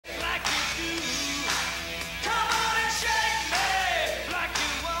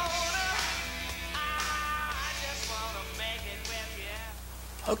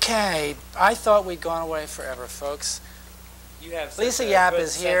Okay, I thought we'd gone away forever, folks. You have Lisa Yapp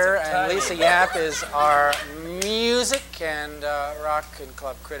is here, and Lisa Yapp is our music and rock and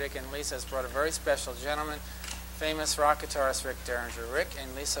club critic, and Lisa has brought a very special gentleman, famous rock guitarist Rick Derringer. Rick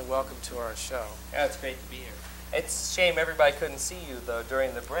and Lisa, welcome to our show. Yeah, it's great to be here. It's a shame everybody couldn't see you, though,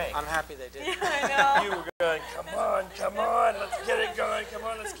 during the break. I'm happy they did. Yeah, I know. You were going, come on, let's get it going, come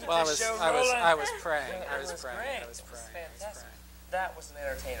on, let's keep this show rolling. I was praying. Yeah, I was praying. Great. I was praying. It was fantastic. That was an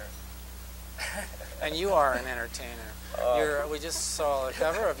entertainer. And you are an entertainer. We just saw a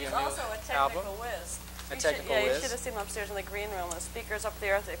cover of your new also a album. technical whiz. A technical whiz. whiz. You should have seen him upstairs in the green room. The speakers up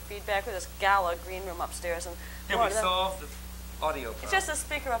there, the feedback with this gala green room upstairs. And Did we solve the audio problem? it's just the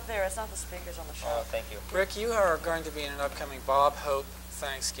speaker up there. It's not the speakers on the show. Oh, thank you. Rick, you are going to be in an upcoming Bob Hope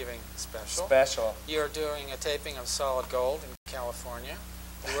Thanksgiving special. You're doing a taping of Solid Gold in California.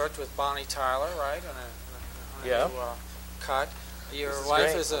 You worked with Bonnie Tyler, right, on a Yeah. new cut. Your This is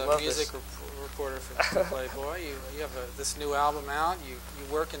wife great. is a music reporter for Playboy. You have this new album out. You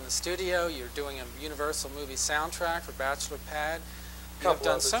work in the studio. You're doing a Universal movie soundtrack for Bachelor Pad. You've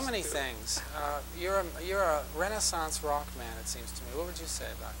done so many things. You're a Renaissance rock man, it seems to me. What would you say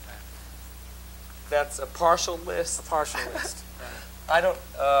about that? That's a partial list. A partial list. Right. I don't.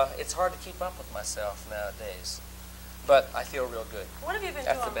 It's hard to keep up with myself nowadays, but I feel real good. What have you been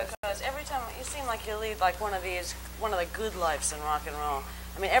That's doing? the best. Because every time you seem like you lead like one of the good lives in rock and roll.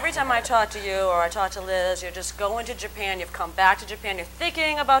 I mean, every time I talk to you or I talk to Liz, you're just going to Japan. You've come back to Japan. You're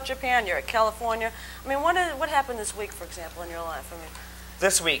thinking about Japan. You're at California. I mean, what happened this week, for example, in your life? I mean,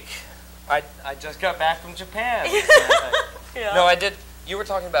 This week, I just got back from Japan. yeah. No, I did. You were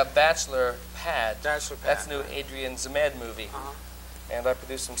talking about Bachelor Pad. Bachelor Pad. That's the new Adrian Zemed movie. And I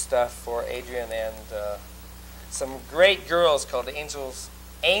produced some stuff for Adrian and some great girls called the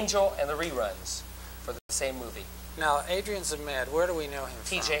Angel and the Reruns for the same movie. Now, Adrian Zemed, where do we know him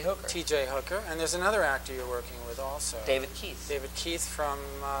from? T.J. Hooker. T.J. Hooker. And there's another actor you're working with also. David Keith. David Keith from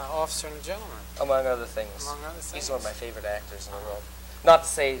Officer and a Gentleman. Among other things. Among other things. He's one of my favorite actors in the world. Not to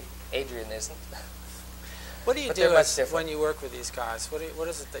say Adrian isn't. What do you But do they're much different. when you work with these guys? What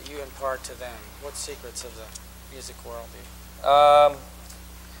is it that you impart to them? What secrets of the music world do you?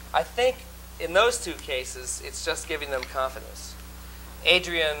 I think in those two cases, it's just giving them confidence.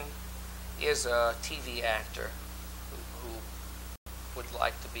 Adrian is a TV actor who would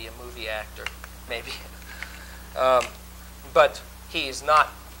like to be a movie actor, maybe. But he is not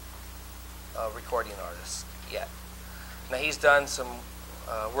a recording artist yet. Now, he's done some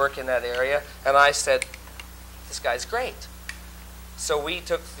work in that area, and I said, this guy's great. So we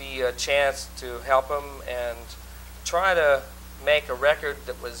took the chance to help him and try to make a record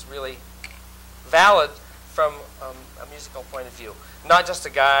that was really valid from a musical point of view. Not just a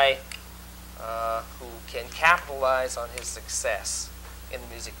guy who can capitalize on his success in the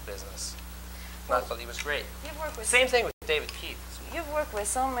music business. And I thought he was great. You've worked with Same thing with David Keith. You've worked with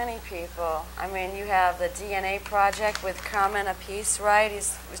so many people. I mean, you have the DNA project with Carmen Apice, right? He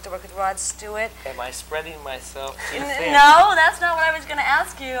used to work with Rod Stewart. Am I spreading myself too thin? No, that's not what I was going to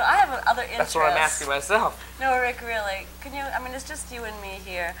ask you. I have other interests. That's what I'm asking myself. No, Rick, really. Can you? I mean, it's just you and me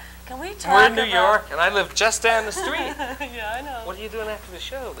here. Can we talk We're in New about... York, and I live just down the street. Yeah, I know. What are you doing after the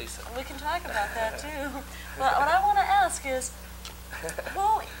show, Lisa? We can talk about that, too. But what I want to ask is,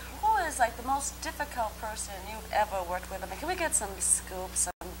 who is like the most difficult person you've ever worked with? I mean, can we get some scoop,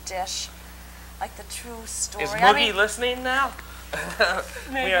 some dish, like the true story? Is Moogie listening now?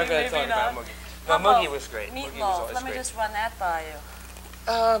 Maybe, we are going to talk about Moogie. No, Moogie was great. Moogie was always Let me great. just run that by you.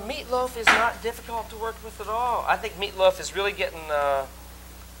 Meatloaf is not difficult to work with at all. I think Meatloaf is really getting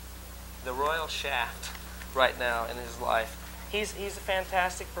the royal shaft right now in his life. He's a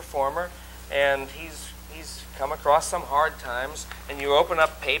fantastic performer, and he's come across some hard times, and you open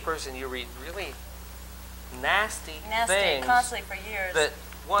up papers and you read really nasty things constantly for years. that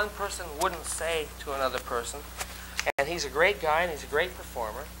one person wouldn't say to another person. And he's a great guy, and he's a great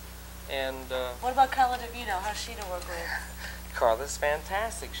performer. And what about Carla DeVito? How's she to work with? Carla's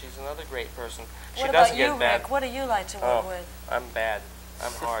fantastic. She's another great person. She What doesn't about you, get bad. Rick? What do you like to work with? I'm bad.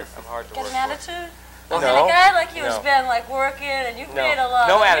 I'm hard. I'm hard to Get work an with. attitude? No. I mean, a guy like you has No. been like working, and you've No. made a lot.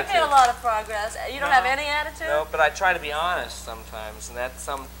 No You've attitude. made a lot of progress. You don't have any attitude? No, but I try to be honest sometimes, and that's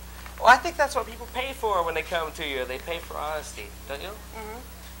some. Well, I think that's what people pay for when they come to you. They pay for honesty, don't you? Mm-hmm.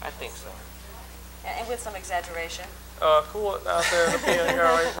 I think so. And with some exaggeration. Cool out there in the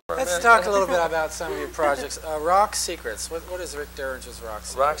piano. Let's talk a little bit about some of your projects. Rock Secrets. What is Rick Derringer's Rock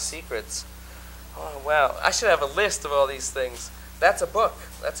Secrets? Rock Secrets. Oh, wow. I should have a list of all these things. That's a book.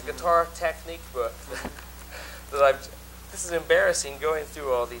 That's a guitar technique book that I've this is embarrassing going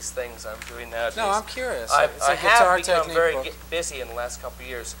through all these things I'm doing nowadays. No, I'm curious. I It's a have guitar become technique very book. busy in the last couple of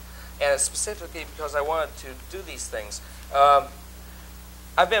years, and it's specifically because I wanted to do these things.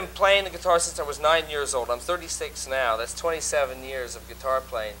 I've been playing the guitar since I was 9 years old. I'm 36 now. That's 27 years of guitar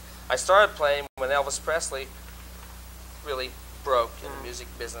playing. I started playing when Elvis Presley really broke in the music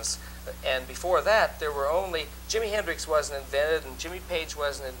business. And before that, there were only, Jimi Hendrix wasn't invented, and Jimmy Page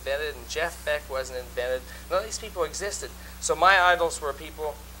wasn't invented, and Jeff Beck wasn't invented. None of these people existed. So my idols were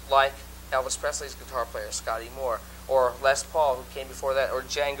people like Elvis Presley's guitar player, Scotty Moore, or Les Paul, who came before that, or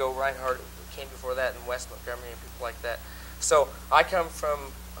Django Reinhardt, who came before that, and Wes Montgomery, and people like that. So I come from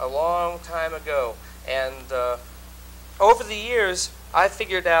a long time ago, and over the years, I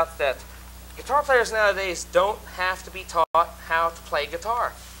figured out that guitar players nowadays don't have to be taught how to play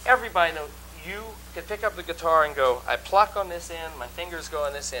guitar. Everybody knows. You can pick up the guitar and go, I pluck on this end, my fingers go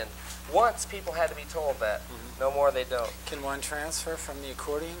on this end. Once people had to be told that. No more they don't. Can one transfer from the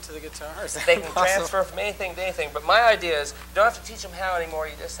accordion to the guitar? Is that They can possible? transfer from anything to anything, but my idea is you don't have to teach them how anymore,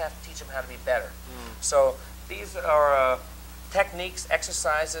 you just have to teach them how to be better. So these are techniques,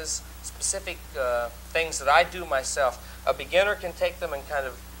 exercises, specific things that I do myself. A beginner can take them and kind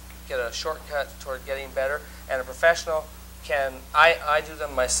of get a shortcut toward getting better, and a professional can, I do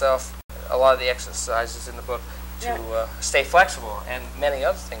them myself, a lot of the exercises in the book, to stay flexible, and many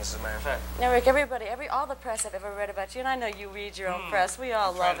other things, as a matter of fact. Now, Rick, all the press I've ever read about you, and I know you read your own press, we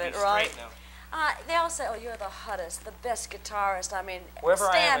all love it, right? They all say, oh, you're the hottest, the best guitarist. I mean, Wherever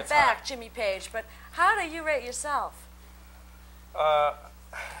I am, stand it's back, hot. Jimmy Page. But how do you rate yourself? I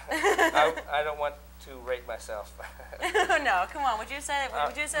don't want to rate myself. No, come on. Would you say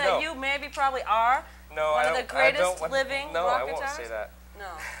no. that you maybe probably are No, one I of the don't, I greatest don't want, living no, rock I won't guitarists? say that. No.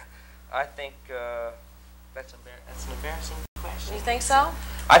 I think that's an embarrassing question. You think so?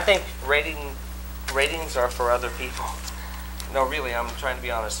 I think ratings are for other people. No, really, I'm trying to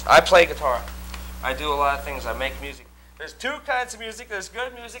be honest. I play guitar. I do a lot of things. I make music. There's two kinds of music. There's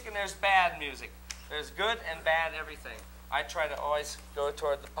good music and there's bad music. There's good and bad everything. I try to always go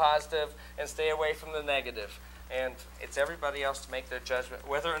toward the positive and stay away from the negative. And it's everybody else to make their judgment,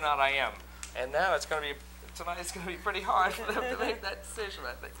 whether or not I am. And now tonight it's going to be pretty hard for them to make that decision,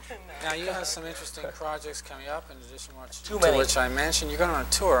 I think. Now, you have some interesting projects coming up in addition Too to many. which I mentioned. You're going on a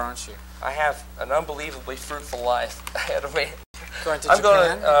tour, aren't you? I have an unbelievably fruitful life ahead of me. Going to I'm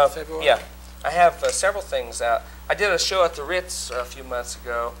Japan going in February? Yeah. I have several things out. I did a show at the Ritz a few months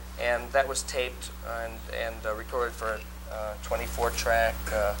ago, and that was taped and recorded for a 24-track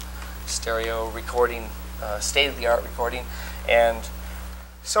stereo recording, state-of-the-art recording. And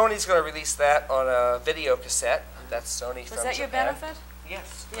Sony's going to release that on a video cassette. That's Sony from Was that your Japan. benefit?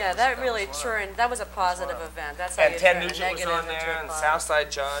 Yes. Yeah, that really was turned. That was a positive one. event. That's how And you Ted turn a Nugent was negative on into there, a and positive.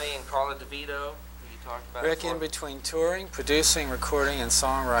 Southside Johnny, and Carla DeVito. You talked about Rick, before. in between touring, producing, recording, and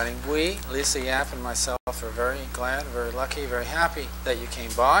songwriting, we, Lisa Yapp and myself, are very glad, very lucky, very happy that you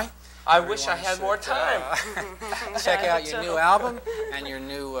came by. I wish I Everyone had more should, time. Check out your new album and your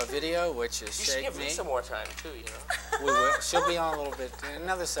new video, which is You should Shake give me Me. some more time, too, you know. We will. She'll be on a little bit in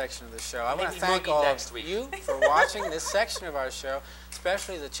another section of the show. I want to Maybe thank Boogie all next of week. you for watching this section of our show,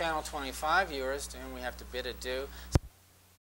 especially the Channel 25 viewers, to whom we have to bid adieu.